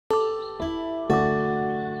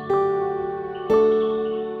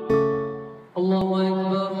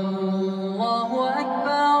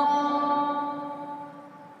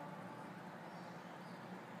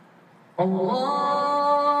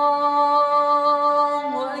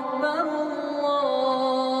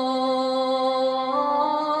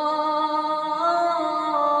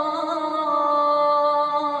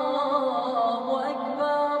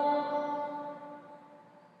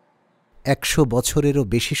100 বছরেরও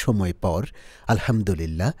বেশি সময় পর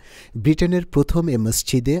আলহামদুলিল্লাহ ব্রিটেনের প্রথম এ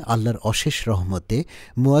মসজিদে আল্লাহর অশেষ রহমতে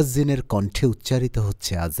মুয়াজ্জিনের কণ্ঠে উচ্চারিত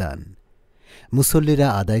হচ্ছে আজান। মুসল্লিরা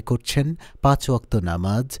আদায় করছেন 5 ওয়াক্ত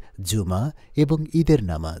নামাজ, জুমা এবং ঈদের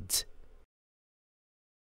নামাজ।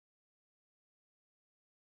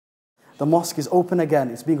 The mosque is open again,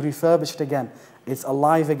 it's being refurbished again, it's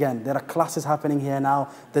alive again. There are classes happening here now,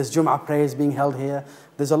 there's Jum'ah prayers being held here,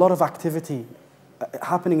 there's a lot of activity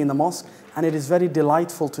happening in the mosque, and it is very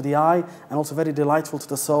delightful to the eye and also very delightful to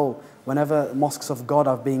the soul whenever mosques of God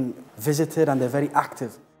are being visited and they're very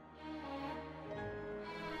active.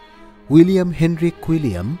 William Henry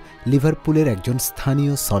Quilliam লিভারপুলের একজন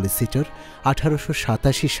স্থানীয় solicitor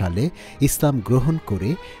 1887 সালে ইসলাম গ্রহণ করে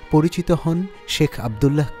পরিচিত হন Sheikh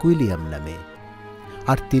Abdullah Quilliam নামে।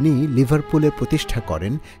 আর তিনি লিভারপুলে প্রতিষ্ঠা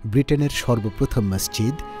করেন ব্রিটেনের সর্বপ্রথম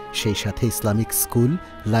মসজিদ, সেই সাথে Islamic school,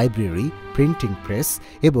 library, printing press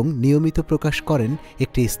এবং নিয়মিত প্রকাশ করেন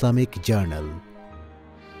একটি ইসলামিক জার্নাল।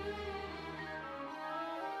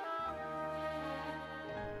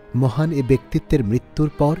 মহান এ ব্যক্তিত্বের মৃত্যুর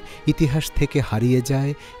পর ইতিহাস থেকে হারিয়ে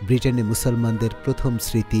যায় ব্রিটেনে মুসলমানদের প্রথম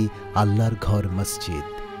স্মৃতি আল্লাহর ঘর মসজিদ।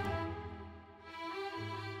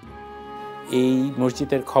 এই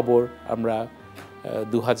মসজিদের খবর আমরা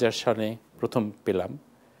 2000 সালে প্রথম পেলাম।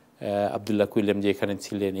 আবদুল্লাহ কুইলিয়াম যে এখানে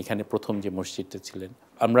ছিলেন, এখানে প্রথম যে মসজিদটা ছিলেন,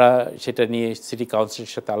 আমরা সেটা নিয়ে সিটি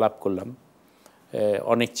কাউন্সিলের সাথে আলাপ করলাম।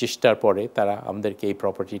 অনেক চেষ্টার পরে তারা আমাদেরকে এই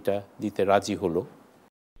প্রপার্টিটা দিতে রাজি হলো।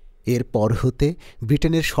 এর পর হতে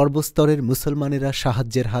ব্রিটেনের সর্বস্তরের মুসলমানেরা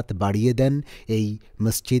সাহায্যের হাত বাড়িয়ে দেন এই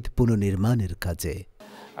মসজিদ পুনর্নির্মাণের কাজে।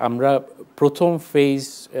 আমরা প্রথম ফেজ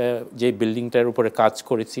যে বিল্ডিংটার উপরে কাজ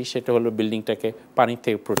করেছি সেটা হলো বিল্ডিংটাকে পানি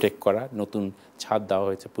থেকে প্রোটেক্ট করা। নতুন ছাদ দেওয়া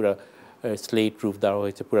হয়েছে, পুরো স্লেট রুফ দেওয়া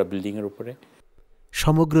হয়েছে পুরো বিল্ডিংয়ের উপরে।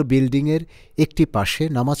 সমগ্র বিল্ডিংয়ের একটি পাশে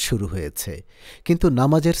নামাজ শুরু হয়েছে, কিন্তু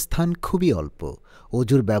নামাজের স্থান খুবই অল্প,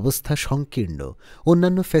 ওজুর ব্যবস্থা সংকীর্ণ,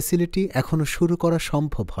 অন্যান্য ফ্যাসিলিটি এখনো শুরু করা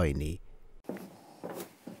সম্ভব হয়নি।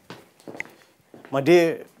 My dear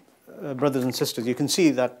brothers and sisters, you can see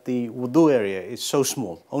that the wudu area is so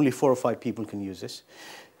small. Only 4 or 5 people can use this.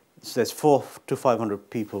 So there's 400 to 500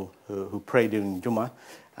 people who pray during Jummah,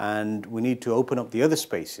 and we need to open up the other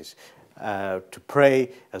spaces to pray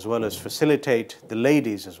as well as facilitate the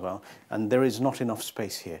ladies as well, and there is not enough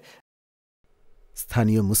space here.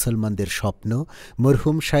 স্থানীয় মুসলমানদের স্বপ্ন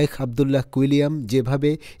মরহুম শাইখ Abdullah Quilliam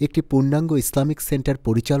যেভাবে একটি পূর্ণাঙ্গ Islamic centre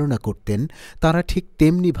পরিচালনা করতেন, তারা ঠিক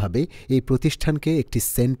তেমনিভাবে এই প্রতিষ্ঠানকে একটি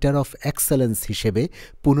সেন্টার অফ এক্সেলেন্স হিসেবে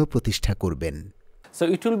পুনঃপ্রতিষ্ঠা করবেন। So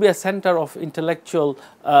it will be a center of intellectual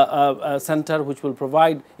center which will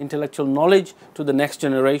provide intellectual knowledge to the next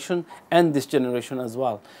generation and this generation as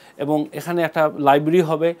well. এবং এখানে একটা লাইব্রেরি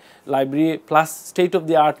হবে, library plus state of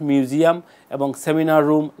the art museum এবং seminar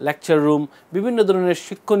room, lecture room, বিভিন্ন ধরনের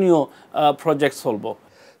শিক্ষণীয় projects চলব।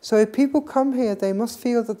 So if people come here, they must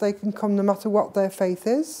feel that they can come no matter what their faith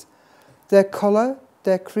is, their colour,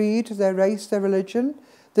 their creed, their race, their religion.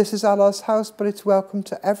 This is Allah's house, but it's welcome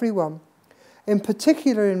to everyone. In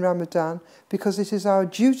particular in Ramadan, because it is our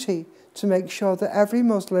duty to make sure that every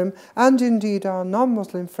Muslim, and indeed our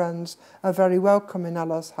non-Muslim friends, are very welcome in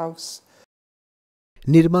Allah's house.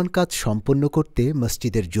 নির্মাণ কাজ সম্পন্ন করতে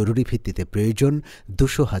মসজিদের জরুরি ভিত্তিতে প্রয়োজন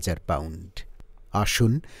 200,000 pound.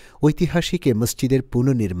 আসুন ঐতিহাসিক এ মসজিদের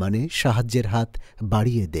পুনর্নির্মাণে সাহায্যের হাত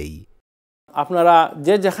বাড়িয়ে দেই। আপনারা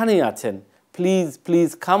যে যেখানেই আছেন,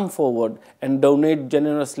 please come forward and donate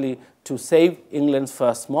generously to save England's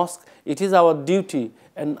first mosque. It is our duty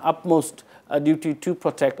and utmost duty to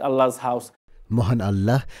protect Allah's house. মহান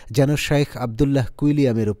আল্লাহ যেন শাইখ আবদুল্লাহ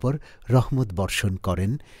কুইলিয়ামের উপর রহমত বর্ষণ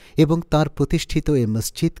করেন এবং তার প্রতিষ্ঠিত এ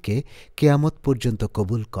মসজিদকে কিয়ামত পর্যন্ত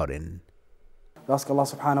কবুল করেন। We ask Allah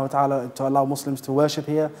subhanahu wa ta'ala to allow Muslims to worship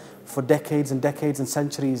here for decades and decades and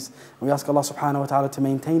centuries. We ask Allah subhanahu wa ta'ala to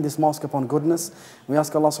maintain this mosque upon goodness. We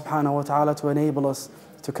ask Allah subhanahu wa ta'ala to enable us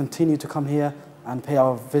to continue to come here and pay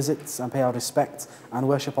our visits and pay our respects and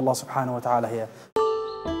worship Allah subhanahu wa ta'ala here.